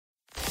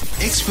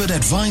expert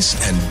advice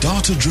and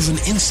data-driven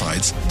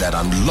insights that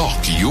unlock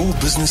your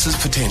business's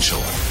potential.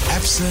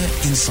 Absa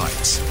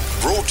Insights,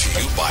 brought to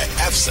you by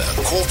Absa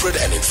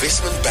Corporate and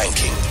Investment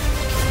Banking.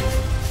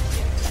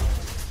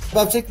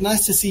 Bhavtik,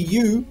 nice to see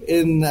you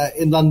in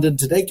London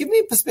today. Give me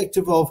a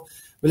perspective of,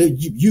 well,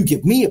 you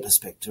give me a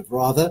perspective,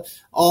 rather,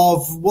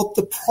 of what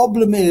the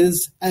problem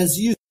is as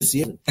you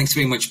see it. Thanks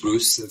very much,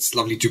 Bruce. It's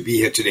lovely to be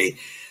here today.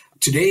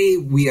 Today,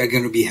 we are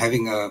going to be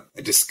having a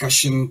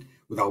discussion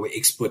with our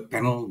expert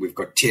panel. We've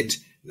got Ted,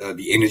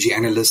 the energy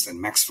analyst, and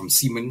Max from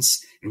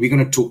Siemens, and we're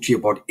going to talk to you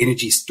about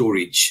energy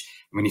storage.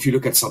 I mean, if you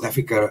look at South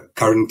Africa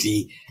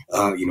currently,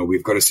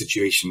 we've got a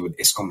situation with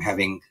Eskom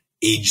having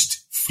aged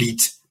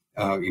fleet.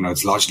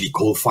 It's largely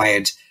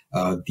coal-fired.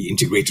 The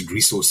integrated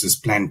resources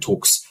plan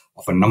talks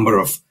of a number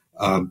of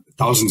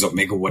thousands of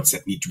megawatts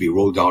that need to be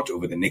rolled out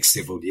over the next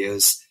several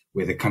years,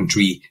 where the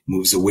country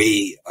moves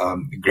away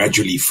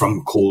gradually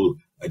from coal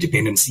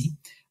dependency.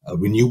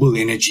 Renewable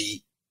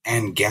energy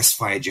and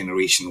gas-fired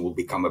generation will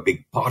become a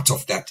big part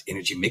of that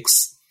energy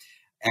mix.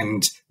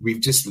 And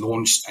we've just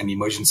launched an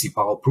emergency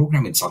power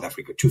program in South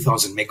Africa,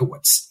 2,000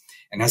 megawatts.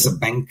 And as a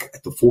bank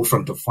at the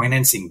forefront of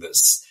financing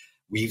this,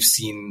 we've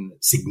seen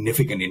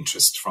significant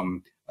interest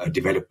from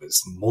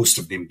developers, most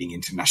of them being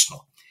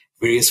international.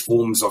 Various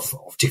forms of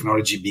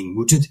technology being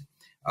mooted.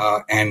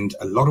 And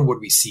a lot of what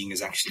we're seeing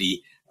is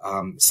actually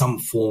some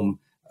form,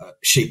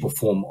 shape or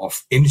form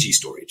of energy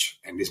storage.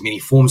 And there's many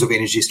forms of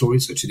energy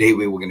storage. So today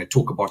we're going to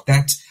talk about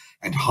that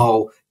and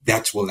how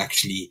that will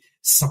actually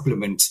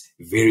supplement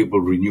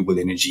variable renewable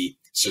energy,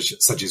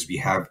 such as we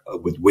have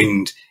with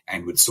wind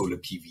and with solar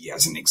PV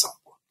as an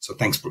example. So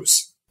thanks,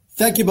 Bruce.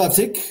 Thank you,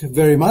 Bhavtik,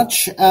 very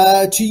much.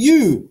 To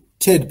you,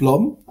 Ted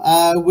Blom,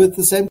 with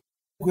the same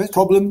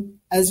problem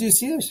as you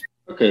see it.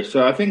 Okay,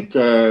 so I think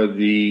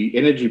the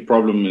energy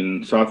problem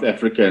in South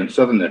Africa and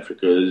Southern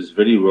Africa is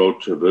very well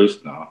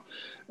traversed now.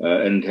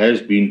 And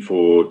has been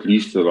for at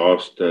least the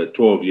last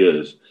 12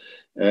 years.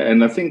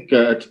 And I think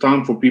it's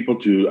time for people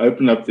to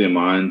open up their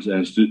minds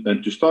and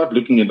to start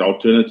looking at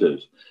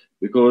alternatives,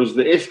 because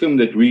the Eskom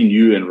that we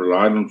knew and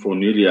relied on for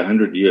nearly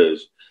 100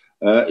 years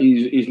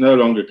is no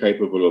longer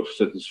capable of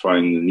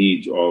satisfying the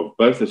needs of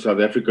both the South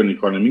African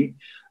economy,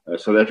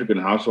 South African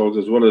households,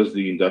 as well as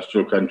the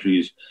industrialized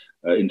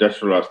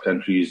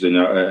countries and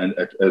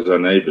as our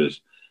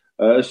neighbors.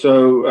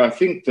 So I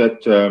think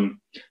that...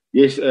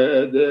 Yes,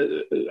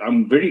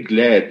 I'm very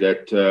glad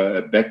that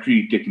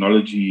battery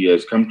technology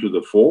has come to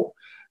the fore,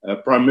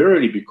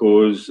 primarily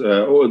because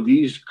all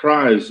these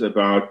cries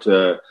about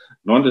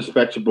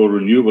non-dispatchable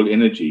renewable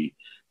energy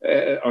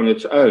on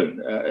its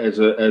own as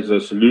a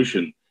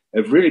solution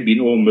have really been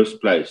all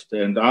misplaced.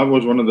 And I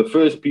was one of the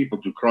first people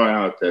to cry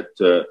out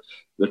that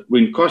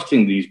when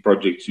costing these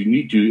projects, you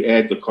need to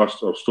add the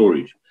cost of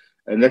storage.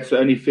 And that's the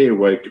only fair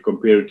way to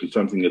compare it to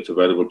something that's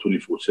available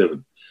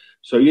 24/7.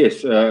 So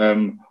yes,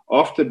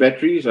 after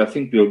batteries, I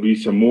think there'll be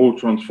some more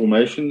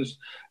transformations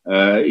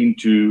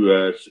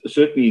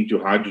certainly into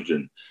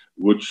hydrogen,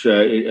 which,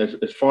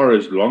 as far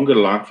as longer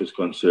life is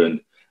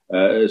concerned,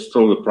 is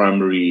still the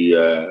primary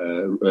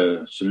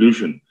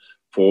solution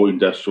for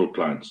industrial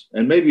clients,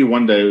 and maybe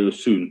one day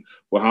soon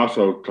for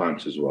household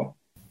clients as well.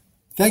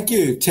 Thank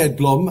you, Ted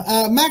Blom.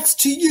 Max,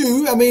 to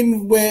you, I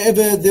mean,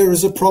 wherever there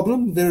is a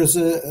problem, there is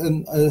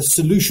a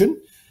solution.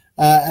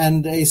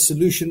 And a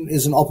solution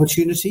is an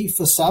opportunity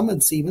for some,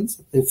 and Siemens,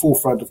 at the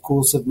forefront, of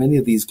course, of many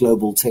of these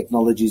global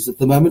technologies at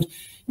the moment.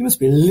 You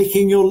must be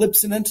licking your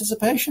lips in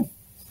anticipation.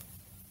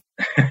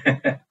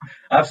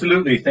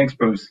 Absolutely. Thanks,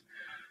 Bruce.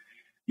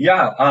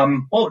 Yeah,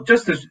 well,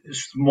 just a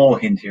small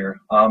hint here.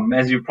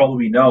 As you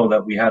probably know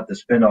that we had the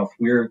spin-off,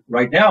 we're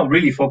right now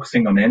really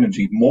focusing on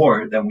energy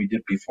more than we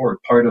did before,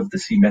 part of the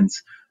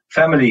Siemens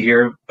family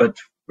here, but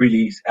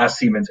really as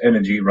Siemens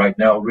Energy right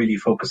now, really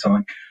focus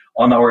on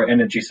our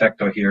energy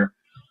sector here.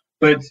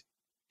 But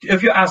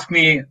if you ask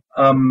me,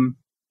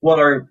 what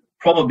are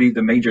probably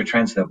the major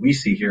trends that we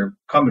see here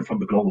coming from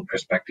the global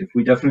perspective,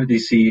 we definitely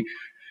see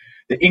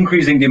the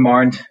increasing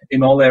demand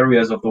in all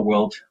areas of the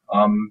world.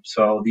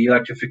 So the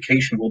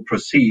electrification will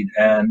proceed.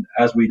 And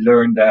as we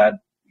learn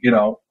that,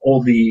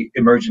 all the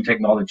emerging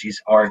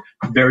technologies are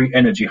very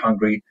energy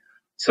hungry.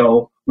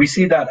 So we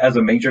see that as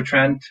a major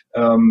trend.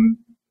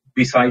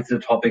 Besides the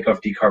topic of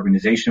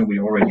decarbonization, we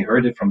already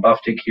heard it from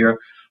Bhavtik here.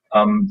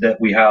 That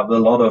we have a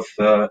lot of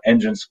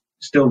engines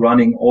still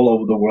running all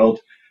over the world,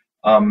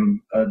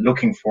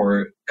 looking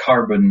for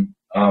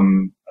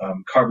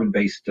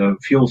carbon-based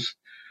fuels,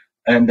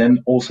 and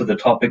then also the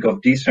topic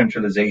of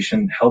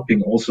decentralization,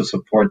 helping also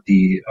support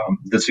the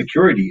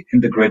security in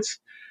the grids,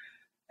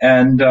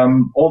 and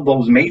all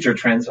those major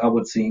trends I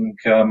would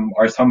think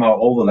are somehow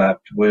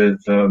overlapped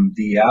with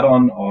the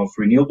add-on of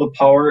renewable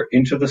power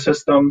into the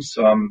systems,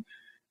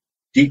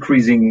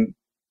 decreasing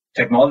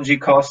technology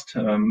cost,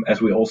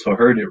 as we also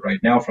heard it right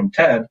now from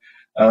Ted,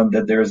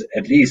 that there's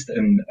at least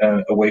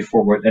a way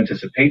forward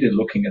anticipated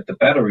looking at the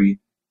battery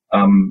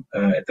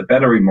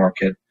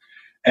market.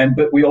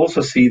 But we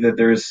also see that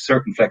there is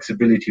certain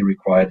flexibility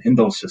required in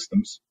those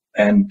systems.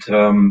 And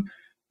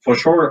for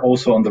sure,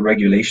 also on the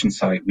regulation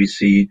side, we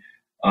see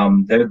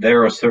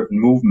There are certain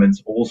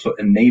movements also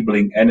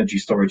enabling energy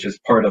storage as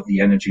part of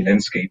the energy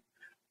landscape.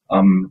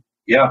 And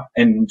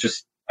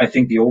just I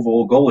think the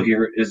overall goal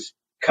here is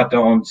cut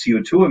down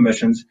CO2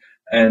 emissions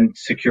and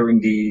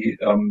securing the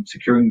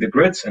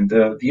grids and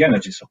the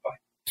energy supply.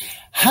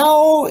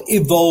 How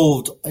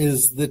evolved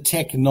is the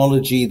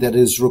technology that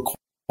is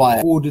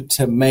required in order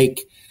to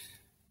make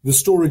the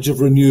storage of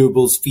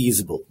renewables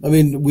feasible? I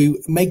mean,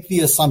 we make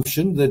the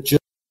assumption that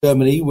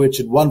Germany, which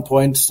at one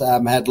point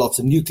had lots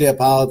of nuclear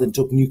power, then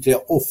took nuclear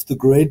off the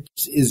grid,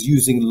 is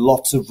using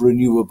lots of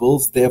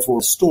renewables,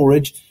 therefore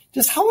storage.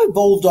 Just how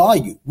evolved are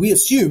you? We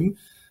assume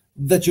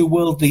that you're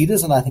world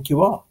leaders, and I think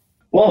you are.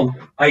 Well,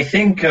 I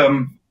think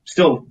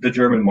still the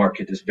German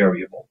market is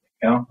very evolving.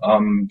 Yeah?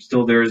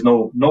 Still there is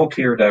no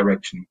clear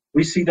direction.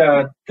 We see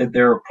that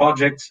there are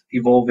projects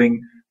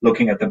evolving,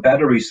 looking at the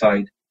battery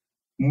side,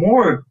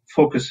 more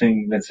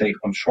focusing, let's say,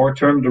 on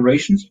short-term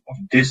durations of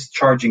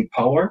discharging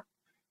power.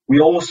 We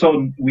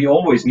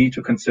always need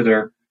to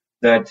consider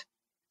that,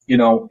 in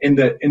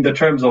the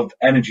terms of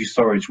energy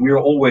storage, we are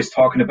always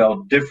talking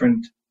about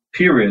different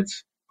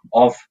periods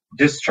of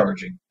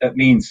discharging. That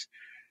means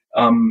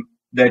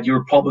that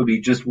you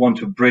probably just want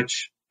to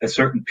bridge a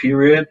certain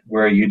period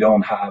where you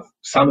don't have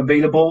sun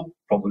available,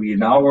 probably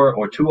an hour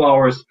or 2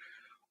 hours,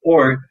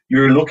 or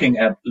you're looking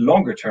at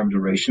longer term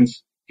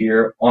durations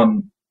here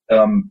on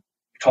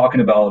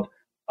talking about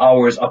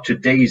hours up to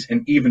days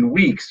and even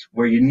weeks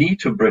where you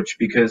need to bridge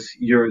because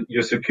your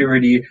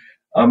security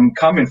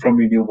coming from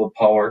renewable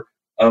power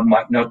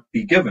might not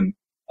be given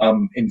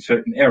in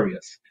certain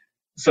areas.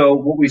 So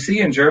what we see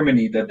in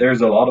Germany, that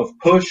there's a lot of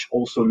push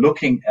also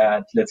looking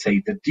at, let's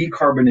say, the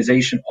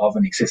decarbonization of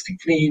an existing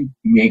fleet,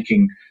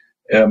 making,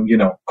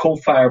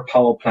 coal-fired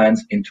power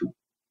plants into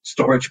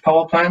storage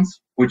power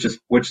plants, which is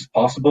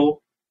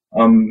possible,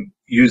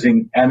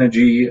 using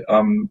energy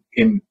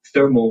in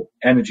thermal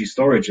energy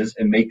storages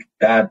and make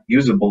that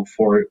usable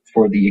for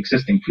the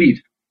existing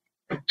fleet.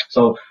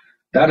 So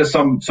that is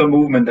some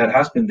movement that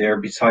has been there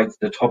besides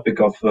the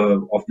topic of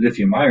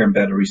lithium-ion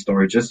battery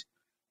storages,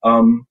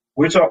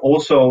 which are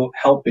also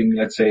helping,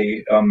 let's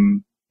say,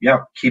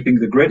 keeping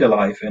the grid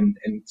alive and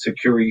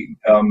securing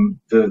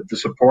the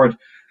support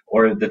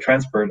or the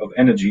transport of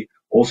energy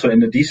also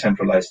in a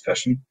decentralized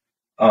fashion.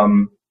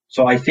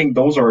 So I think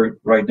those are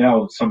right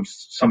now some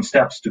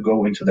steps to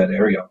go into that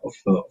area of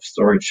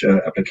storage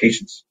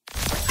applications.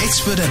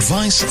 Expert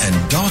advice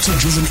and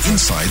data-driven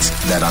insights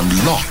that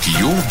unlock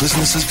your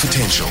business's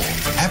potential.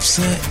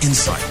 Absa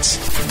Insights.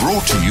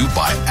 Brought to you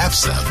by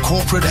Absa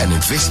Corporate and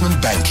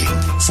Investment Banking.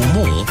 For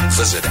more,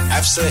 visit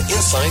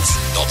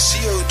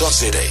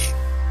absainsights.co.za.